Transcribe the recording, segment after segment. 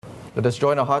Let us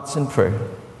join our hearts in prayer.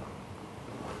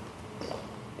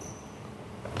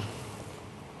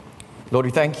 Lord,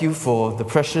 we thank you for the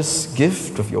precious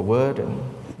gift of your word, and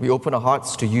we open our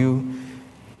hearts to you,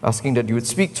 asking that you would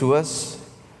speak to us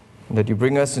and that you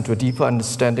bring us into a deeper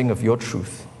understanding of your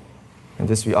truth. And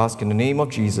this we ask in the name of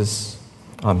Jesus.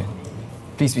 Amen.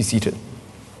 Please be seated.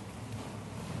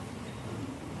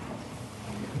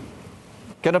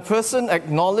 Can a person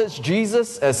acknowledge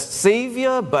Jesus as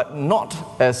Savior but not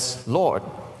as Lord?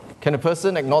 Can a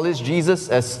person acknowledge Jesus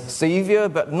as Savior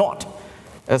but not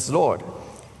as Lord?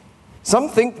 Some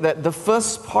think that the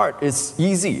first part is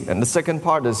easy and the second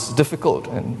part is difficult,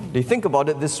 and they think about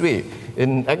it this way.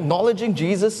 In acknowledging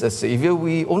Jesus as Savior,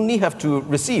 we only have to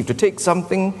receive, to take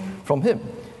something from Him.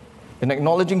 In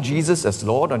acknowledging Jesus as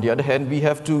Lord, on the other hand, we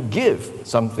have to give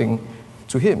something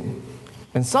to Him.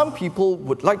 And some people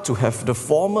would like to have the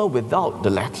former without the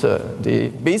latter. They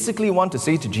basically want to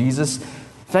say to Jesus,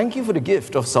 thank you for the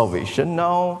gift of salvation.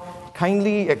 Now,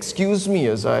 kindly excuse me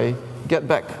as I get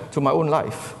back to my own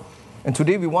life. And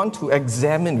today we want to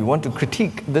examine, we want to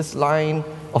critique this line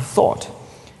of thought.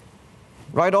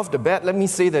 Right off the bat, let me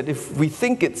say that if we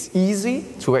think it's easy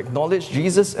to acknowledge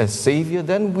Jesus as Savior,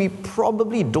 then we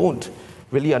probably don't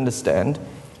really understand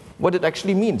what it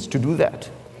actually means to do that.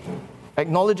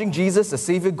 Acknowledging Jesus as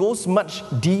Savior goes much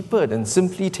deeper than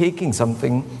simply taking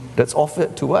something that's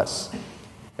offered to us.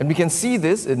 And we can see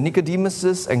this in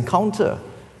Nicodemus' encounter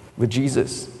with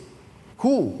Jesus.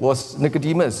 Who was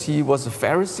Nicodemus? He was a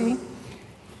Pharisee.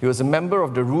 He was a member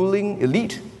of the ruling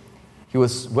elite. He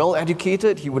was well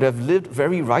educated. He would have lived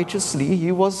very righteously.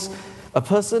 He was a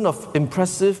person of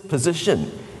impressive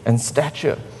position and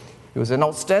stature. He was an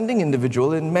outstanding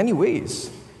individual in many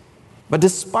ways. But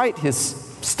despite his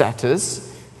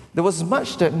status, there was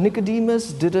much that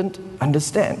Nicodemus didn't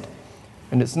understand.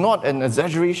 And it's not an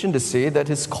exaggeration to say that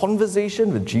his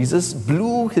conversation with Jesus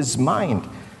blew his mind.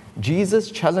 Jesus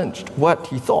challenged what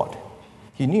he thought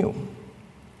he knew.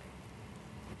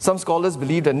 Some scholars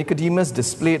believe that Nicodemus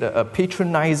displayed a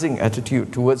patronizing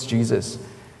attitude towards Jesus.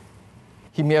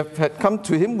 He may have had come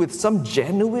to him with some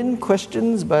genuine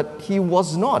questions, but he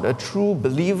was not a true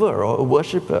believer or a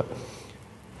worshiper.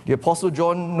 The Apostle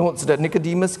John notes that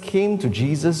Nicodemus came to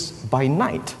Jesus by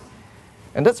night.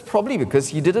 And that's probably because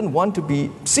he didn't want to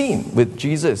be seen with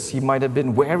Jesus. He might have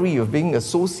been wary of being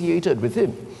associated with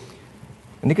him.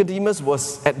 Nicodemus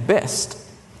was, at best,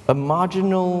 a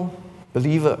marginal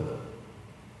believer.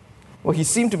 Well, he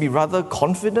seemed to be rather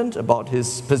confident about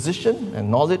his position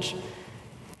and knowledge.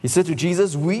 He said to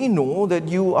Jesus, "We know that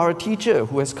you are a teacher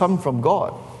who has come from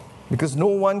God, because no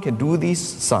one can do these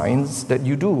signs that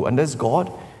you do unless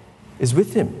God is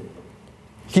with him."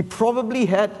 He probably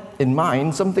had in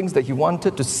mind some things that he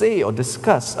wanted to say or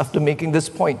discuss after making this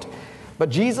point. But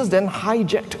Jesus then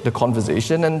hijacked the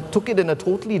conversation and took it in a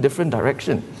totally different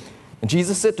direction. And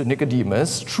Jesus said to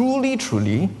Nicodemus, "Truly,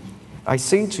 truly, I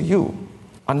say to you,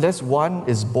 unless one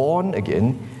is born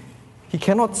again, he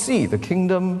cannot see the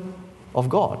kingdom of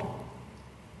God."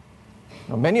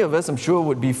 Now, many of us, I'm sure,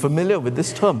 would be familiar with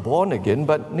this term, born again,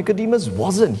 but Nicodemus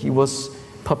wasn't. He was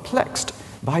perplexed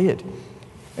by it.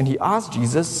 And he asked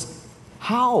Jesus,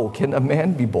 how can a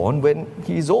man be born when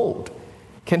he is old?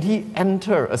 Can he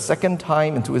enter a second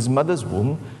time into his mother's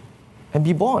womb and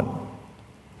be born?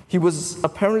 He was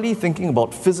apparently thinking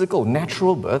about physical,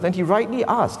 natural birth, and he rightly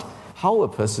asked how a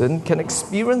person can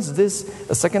experience this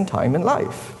a second time in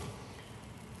life.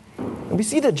 And we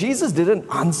see that Jesus didn't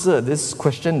answer this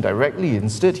question directly.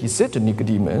 Instead, he said to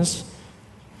Nicodemus,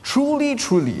 "Truly,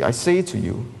 truly, I say to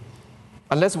you,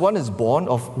 unless one is born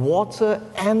of water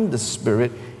and the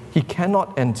Spirit, he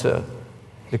cannot enter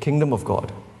the kingdom of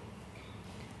God."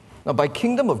 Now, by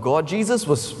kingdom of God, Jesus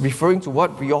was referring to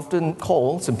what we often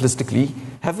call, simplistically,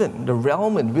 heaven, the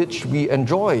realm in which we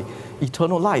enjoy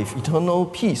eternal life, eternal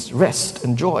peace, rest,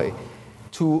 and joy.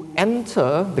 To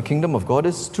enter the kingdom of God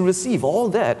is to receive all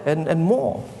that and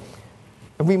more.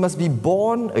 And we must be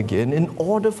born again in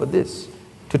order for this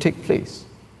to take place.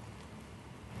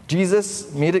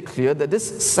 Jesus made it clear that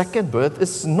this second birth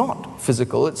is not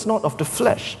physical, it's not of the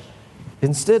flesh.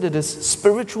 Instead, it is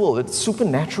spiritual, it's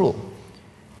supernatural.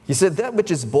 He said that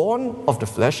which is born of the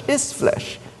flesh is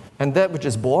flesh, and that which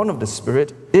is born of the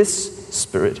Spirit is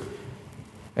spirit.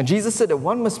 And Jesus said that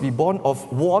one must be born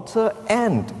of water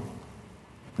and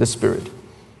the Spirit.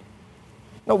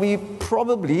 Now, we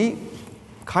probably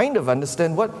kind of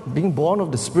understand what being born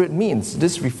of the Spirit means.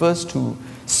 This refers to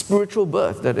spiritual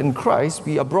birth, that in Christ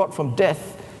we are brought from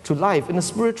death to life in a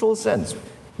spiritual sense,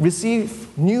 receive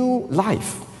new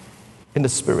life in the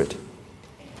Spirit.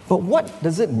 But what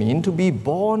does it mean to be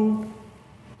born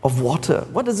of water?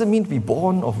 What does it mean to be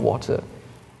born of water?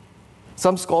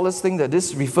 Some scholars think that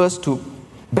this refers to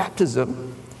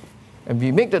baptism, and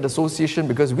we make that association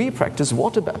because we practice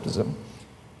water baptism.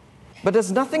 But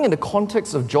there's nothing in the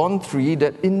context of John 3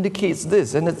 that indicates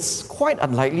this, and it's quite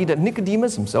unlikely that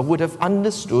Nicodemus himself would have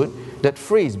understood that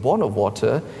phrase, born of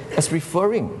water, as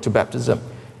referring to baptism.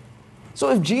 So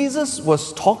if Jesus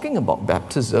was talking about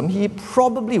baptism, he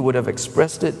probably would have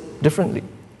expressed it differently.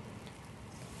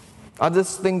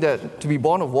 Others think that to be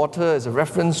born of water is a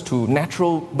reference to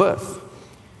natural birth.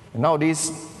 And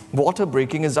nowadays, water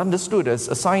breaking is understood as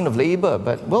a sign of labor,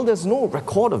 but, well, there's no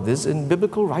record of this in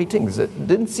biblical writings. It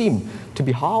didn't seem to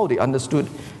be how they understood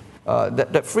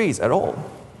that phrase at all.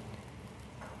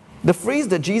 The phrase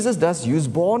that Jesus does use,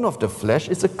 born of the flesh,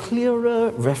 is a clearer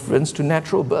reference to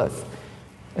natural birth.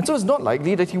 And so it's not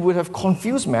likely that he would have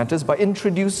confused matters by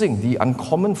introducing the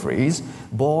uncommon phrase,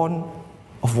 born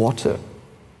of water.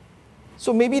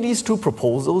 So maybe these two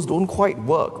proposals don't quite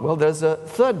work. Well, there's a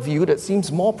third view that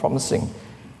seems more promising.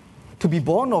 To be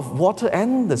born of water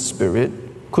and the Spirit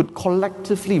could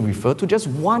collectively refer to just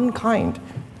one kind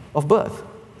of birth,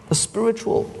 a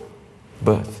spiritual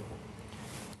birth.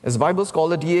 As Bible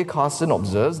scholar D.A. Carson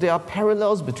observes, there are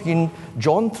parallels between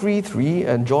John 3:3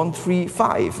 and John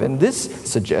 3:5, and this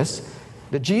suggests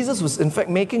that Jesus was in fact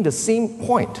making the same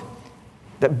point,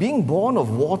 that being born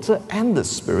of water and the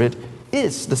Spirit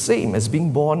is the same as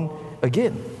being born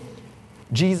again.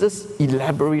 Jesus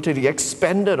elaborated, he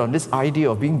expanded on this idea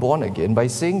of being born again by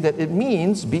saying that it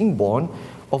means being born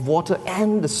of water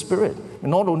and the Spirit.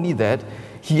 And not only that,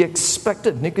 he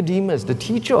expected Nicodemus, the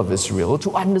teacher of Israel,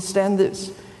 to understand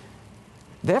this.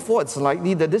 Therefore, it's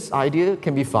likely that this idea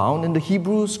can be found in the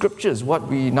Hebrew Scriptures, what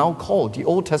we now call the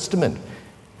Old Testament,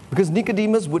 because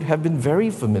Nicodemus would have been very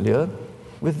familiar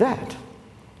with that.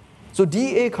 So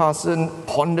D.A. Carson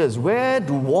ponders, where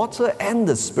do water and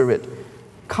the Spirit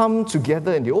come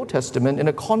together in the Old Testament in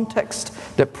a context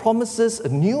that promises a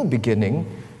new beginning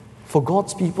for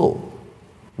God's people?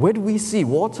 Where do we see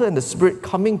water and the Spirit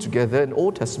coming together in the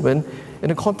Old Testament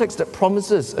in a context that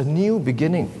promises a new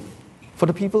beginning for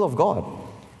the people of God?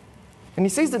 And he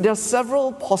says that there are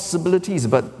several possibilities,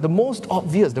 but the most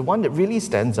obvious, the one that really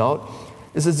stands out,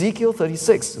 is Ezekiel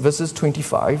 36, verses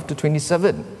 25 to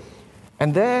 27.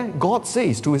 And there, God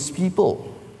says to his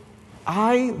people,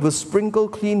 I will sprinkle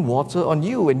clean water on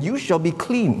you, and you shall be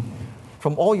clean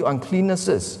from all your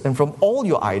uncleannesses, and from all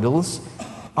your idols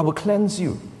I will cleanse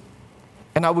you.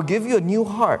 And I will give you a new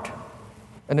heart,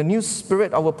 and a new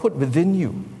spirit I will put within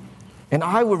you. And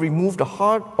I will remove the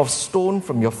heart of stone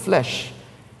from your flesh,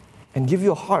 and give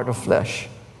you a heart of flesh.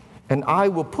 And I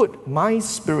will put my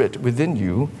spirit within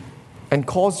you, and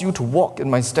cause you to walk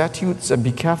in my statutes, and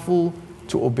be careful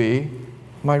to obey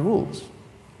my rules.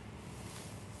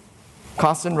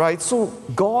 Carson writes, so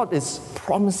God is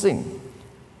promising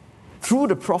through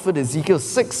the prophet Ezekiel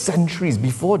 6 centuries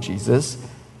before Jesus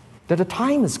that a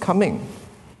time is coming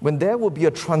when there will be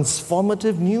a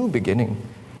transformative new beginning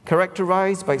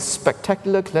characterized by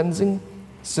spectacular cleansing,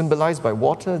 symbolized by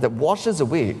water that washes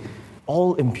away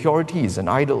all impurities and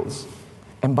idols,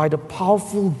 and by the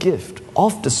powerful gift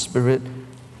of the Spirit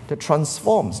that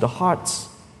transforms the hearts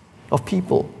of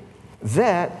people.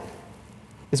 That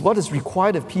is what is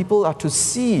required if people are to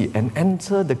see and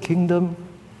enter the kingdom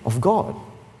of God.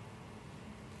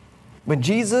 When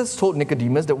Jesus told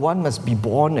Nicodemus that one must be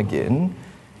born again,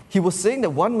 he was saying that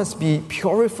one must be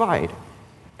purified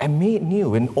and made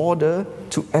new in order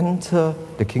to enter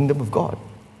the kingdom of God.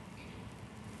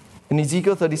 In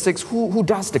Ezekiel 36, who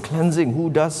does the cleansing? Who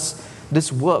does this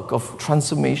work of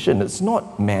transformation? It's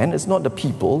not man, it's not the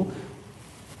people,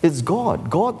 it's God.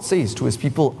 God says to his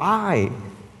people, I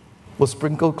will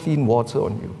sprinkle clean water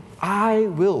on you. I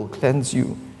will cleanse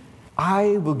you.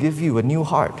 I will give you a new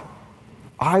heart.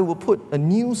 I will put a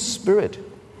new spirit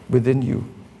within you.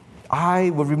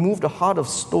 I will remove the heart of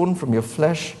stone from your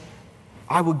flesh.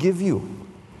 I will give you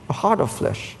a heart of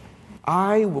flesh.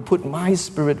 I will put my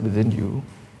spirit within you.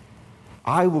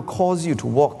 I will cause you to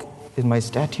walk in my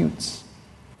statutes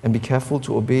and be careful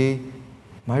to obey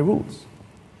my rules.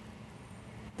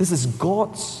 This is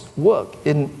God's work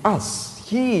in us.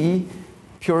 He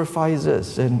purifies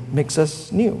us and makes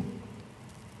us new.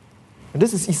 And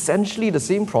this is essentially the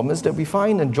same promise that we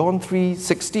find in John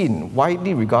 3:16,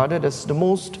 widely regarded as the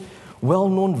most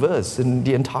well-known verse in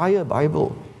the entire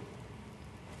Bible.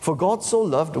 For God so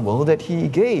loved the world that he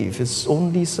gave his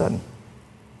only Son,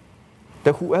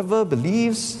 that whoever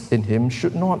believes in him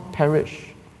should not perish,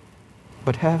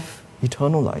 but have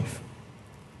eternal life.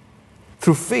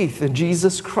 Through faith in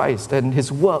Jesus Christ and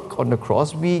his work on the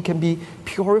cross, we can be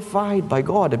purified by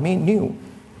God and made new.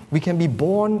 We can be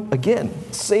born again,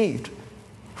 saved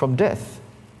from death.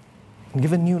 and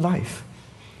given new life.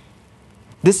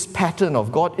 This pattern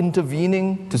of God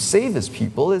intervening to save his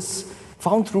people is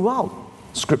found throughout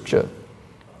Scripture.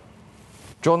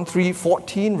 John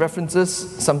 3:14 references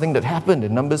something that happened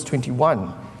in Numbers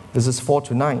 21, verses 4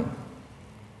 to 9.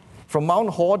 From Mount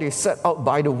Hor, they set out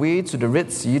by the way to the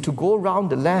Red Sea to go around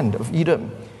the land of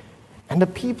Edom. And the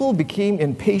people became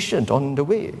impatient on the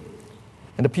way.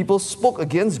 And the people spoke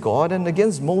against God and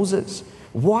against Moses.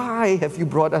 Why have you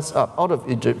brought us up out of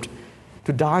Egypt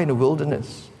to die in the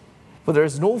wilderness? For there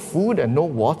is no food and no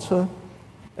water,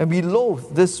 and we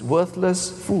loathe this worthless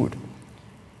food.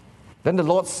 Then the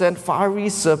Lord sent fiery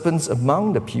serpents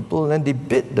among the people, and they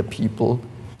bit the people,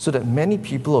 so that many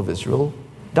people of Israel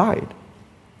died.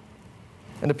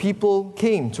 And the people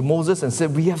came to Moses and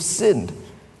said, "We have sinned,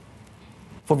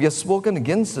 for we have spoken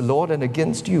against the Lord and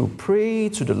against you. Pray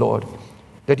to the Lord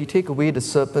that he take away the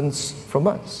serpents from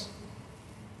us."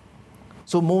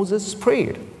 So Moses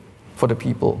prayed for the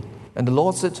people. And the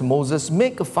Lord said to Moses,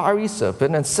 "Make a fiery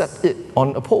serpent and set it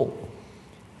on a pole.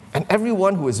 And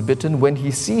everyone who is bitten, when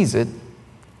he sees it,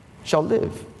 shall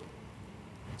live."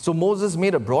 So Moses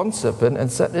made a bronze serpent and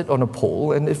set it on a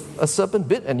pole. And if a serpent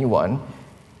bit anyone,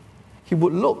 he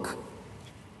would look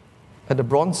at the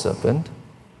bronze serpent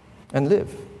and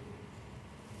live.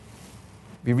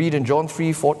 We read in John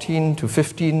 3:14 to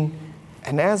 15,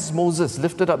 "And as Moses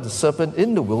lifted up the serpent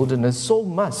in the wilderness, so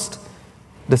must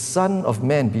the Son of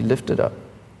Man be lifted up,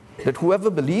 that whoever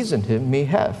believes in him may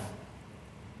have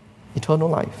eternal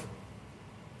life."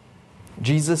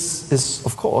 Jesus is,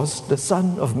 of course, the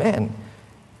Son of Man.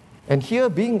 And here,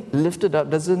 being lifted up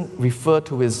doesn't refer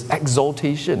to his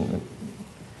exaltation.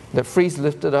 That phrase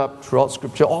 "lifted up" throughout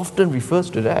Scripture often refers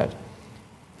to that.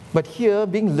 But here,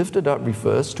 being lifted up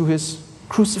refers to his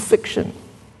crucifixion.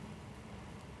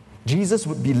 Jesus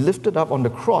would be lifted up on the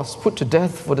cross, put to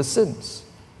death for the sins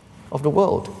of the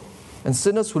world. And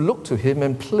sinners who look to him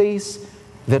and place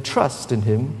their trust in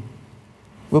him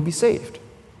will be saved.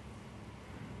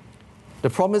 The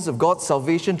promise of God's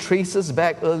salvation traces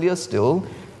back earlier still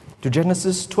to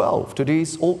Genesis 12,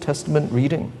 today's Old Testament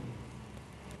reading.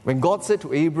 When God said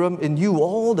to Abram, "In you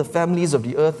all the families of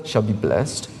the earth shall be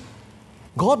blessed,"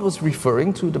 God was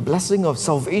referring to the blessing of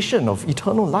salvation, of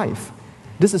eternal life.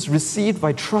 This is received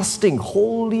by trusting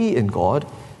wholly in God,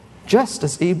 just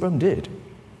as Abram did.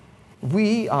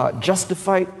 We are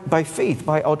justified by faith,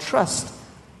 by our trust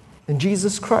in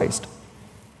Jesus Christ.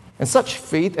 And such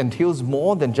faith entails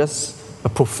more than just a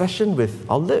profession with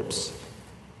our lips.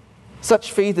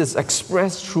 Such faith is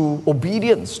expressed through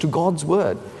obedience to God's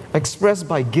word, expressed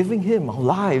by giving him our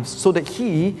lives so that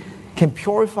he can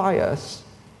purify us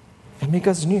and make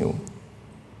us new.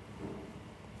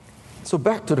 So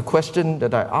back to the question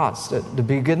that I asked at the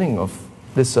beginning of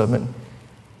this sermon.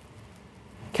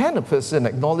 Can a person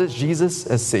acknowledge Jesus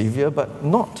as Savior but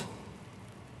not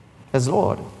as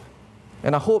Lord?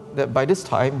 And I hope that by this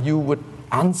time you would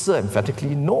answer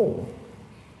emphatically, no,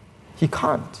 he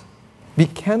can't. We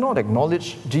cannot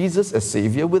acknowledge Jesus as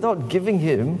Savior without giving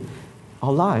him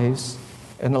our lives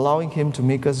and allowing him to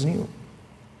make us new.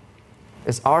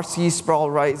 As R.C.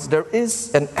 Sproul writes, there is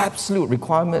an absolute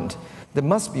requirement that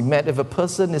must be met if a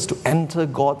person is to enter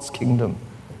God's kingdom.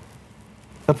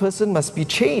 A person must be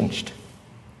changed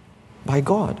by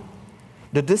God.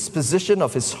 The disposition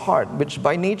of his heart, which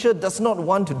by nature does not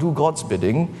want to do God's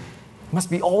bidding,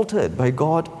 must be altered by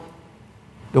God,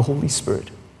 the Holy Spirit.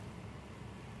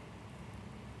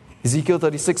 Ezekiel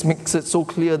 36 makes it so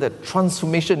clear that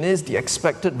transformation is the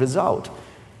expected result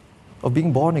of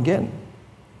being born again.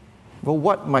 Well,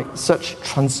 what might such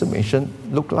transformation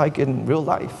look like in real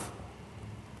life?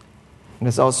 And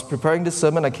as I was preparing this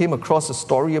sermon, I came across a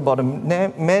story about a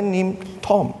man named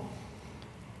Tom.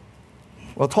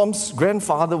 Well, Tom's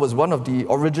grandfather was one of the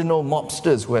original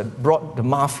mobsters who had brought the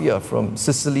mafia from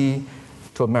Sicily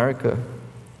to America.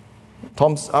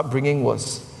 Tom's upbringing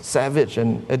was savage,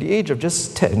 and at the age of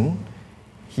just 10,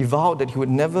 he vowed that he would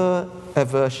never,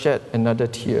 ever shed another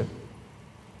tear.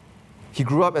 He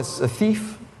grew up as a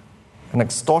thief, an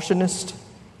extortionist,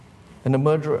 and a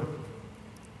murderer.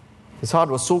 His heart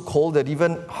was so cold that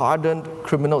even hardened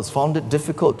criminals found it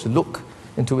difficult to look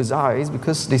into his eyes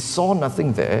because they saw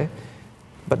nothing there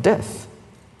but death.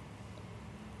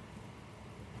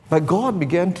 But God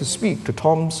began to speak to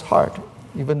Tom's heart,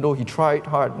 even though he tried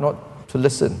hard not to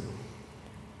listen.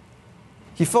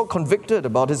 He felt convicted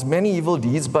about his many evil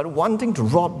deeds, but wanting to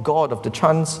rob God of the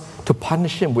chance to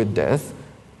punish him with death,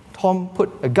 Tom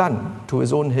put a gun to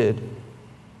his own head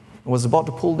and was about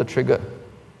to pull the trigger.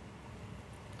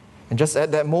 And just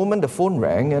at that moment, the phone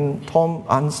rang and Tom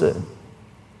answered.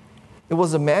 It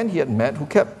was a man he had met who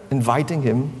kept inviting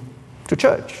him to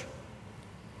church.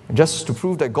 And just to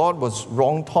prove that God was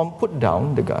wrong, Tom put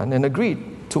down the gun and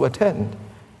agreed to attend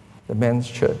the men's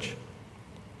church.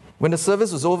 When the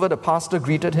service was over, the pastor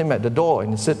greeted him at the door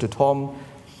and he said to Tom,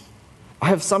 "I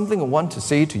have something I want to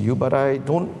say to you, but I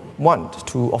don't want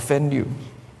to offend you.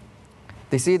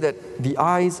 They say that the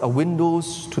eyes are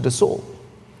windows to the soul.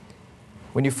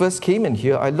 When you first came in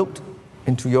here, I looked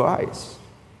into your eyes,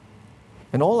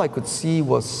 and all I could see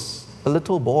was a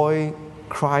little boy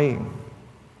crying,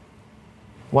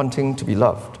 wanting to be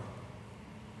loved."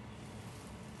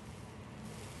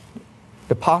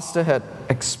 The pastor had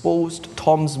exposed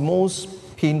Tom's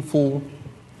most painful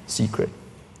secret.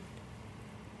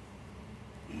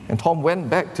 And Tom went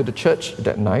back to the church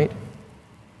that night,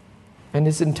 and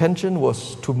his intention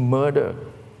was to murder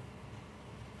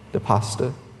the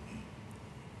pastor.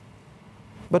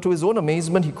 But to his own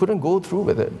amazement, he couldn't go through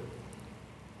with it.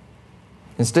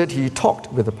 Instead, he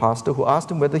talked with the pastor, who asked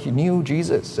him whether he knew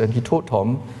Jesus, and he told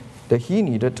Tom that he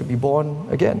needed to be born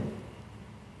again.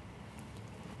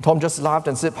 Tom just laughed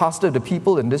and said, "Pastor, if the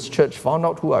people in this church found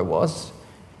out who I was,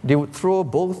 they would throw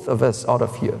both of us out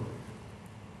of here.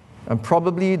 I'm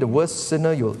probably the worst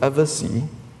sinner you'll ever see.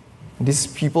 These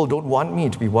people don't want me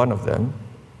to be one of them.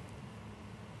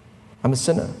 I'm a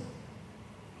sinner."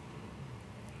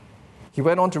 He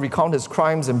went on to recount his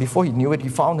crimes, and before he knew it, he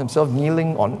found himself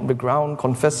kneeling on the ground,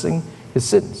 confessing his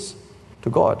sins to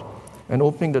God and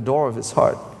opening the door of his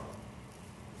heart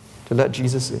to let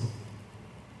Jesus in.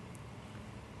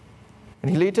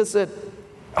 And he later said,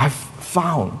 "I've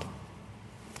found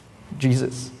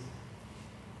Jesus.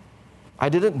 I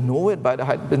didn't know it, but I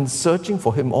had been searching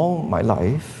for him all my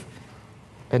life.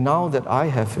 And now that I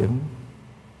have him,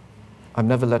 I'm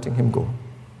never letting him go."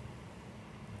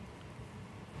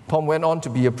 Tom went on to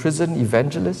be a prison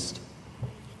evangelist,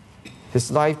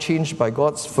 his life changed by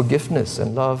God's forgiveness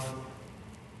and love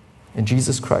in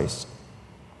Jesus Christ.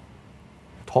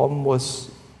 Tom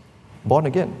was born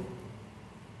again.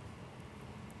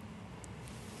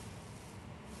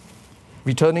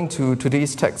 Returning to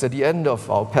today's text, at the end of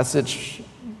our passage,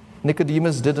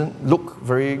 Nicodemus didn't look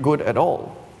very good at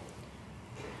all.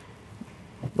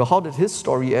 But how did his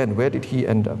story end? Where did he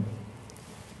end up?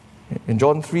 In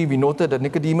John 3, we noted that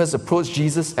Nicodemus approached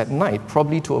Jesus at night,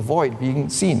 probably to avoid being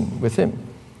seen with him.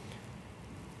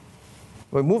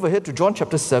 We move ahead to John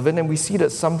chapter 7, and we see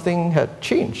that something had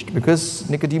changed because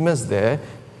Nicodemus there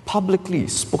publicly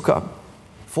spoke up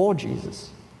for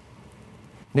Jesus.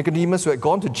 Nicodemus, who had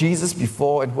gone to Jesus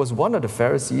before and was one of the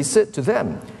Pharisees, said to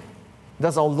them,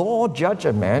 "Does our law judge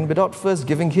a man without first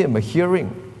giving him a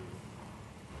hearing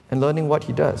and learning what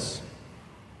he does?"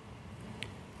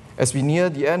 As we near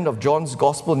the end of John's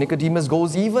gospel, Nicodemus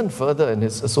goes even further in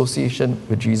his association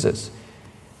with Jesus.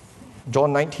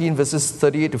 John 19, verses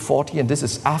 38 to 40, and this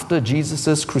is after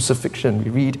Jesus' crucifixion. We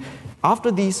read,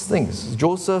 "After these things,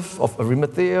 Joseph of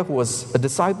Arimathea, who was a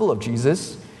disciple of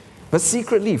Jesus, but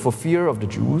secretly for fear of the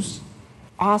Jews,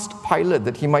 asked Pilate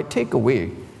that he might take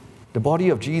away the body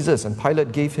of Jesus, and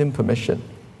Pilate gave him permission.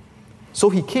 So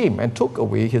he came and took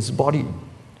away his body.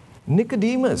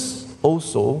 Nicodemus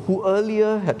also, who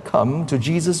earlier had come to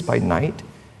Jesus by night,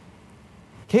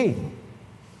 came,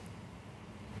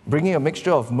 bringing a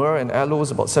mixture of myrrh and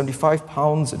aloes, about 75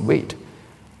 pounds in weight.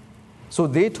 So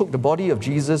they took the body of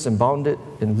Jesus and bound it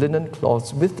in linen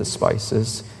cloths with the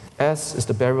spices, as is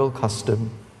the burial custom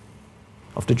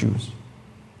of the Jews."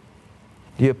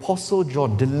 The Apostle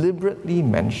John deliberately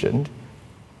mentioned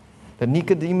that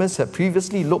Nicodemus had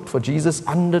previously looked for Jesus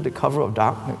under the cover of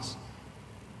darkness.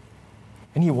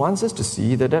 And he wants us to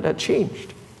see that that had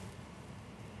changed.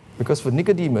 Because for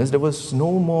Nicodemus, there was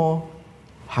no more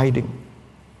hiding.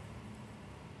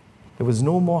 There was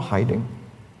no more hiding.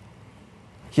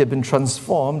 He had been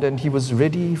transformed and he was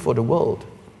ready for the world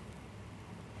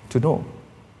to know.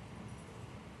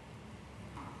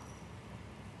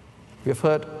 We have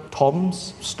heard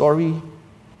Tom's story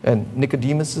and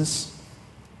Nicodemus's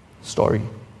story.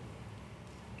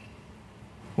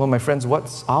 Well, my friends,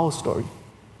 what's our story?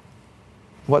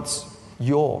 What's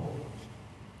your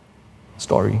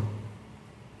story?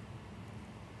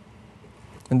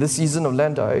 In this season of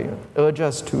Lent, I urge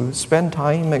us to spend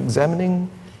time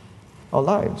examining our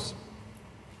lives.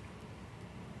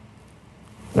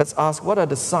 Let's ask, what are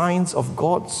the signs of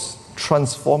God's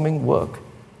transforming work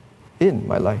in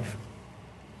my life?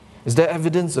 Is there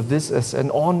evidence of this as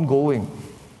an ongoing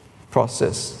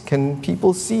process? Can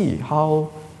people see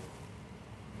how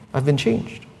I've been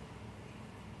changed?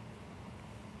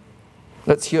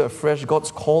 Let's hear afresh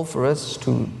God's call for us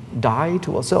to die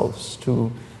to ourselves,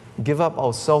 to give up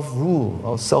our self-rule,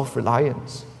 our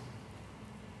self-reliance.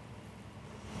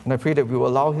 And I pray that we will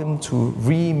allow Him to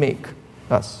remake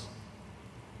us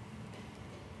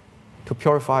to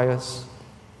purify us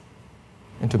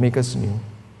and to make us new.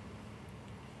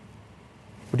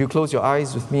 Would you close your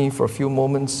eyes with me for a few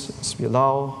moments as we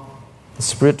allow the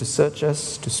Spirit to search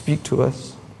us, to speak to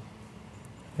us?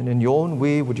 And in your own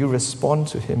way, would you respond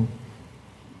to Him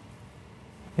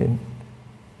in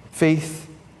faith,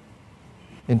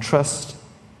 in trust,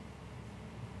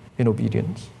 in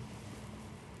obedience?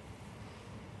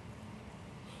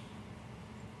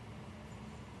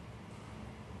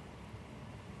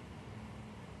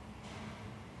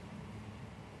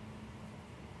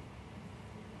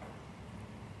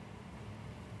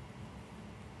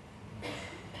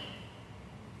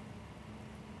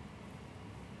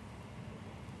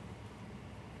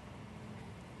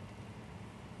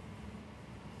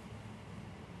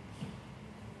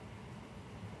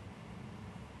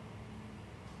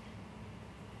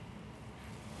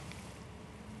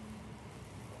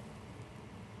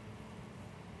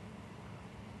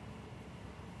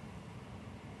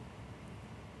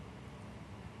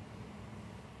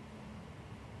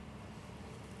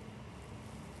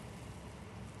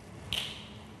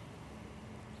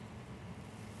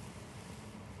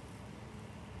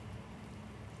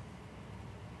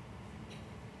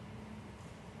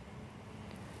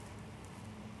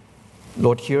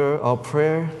 Lord, hear our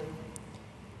prayer,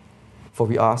 for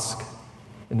we ask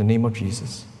in the name of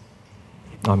Jesus.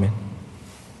 Amen.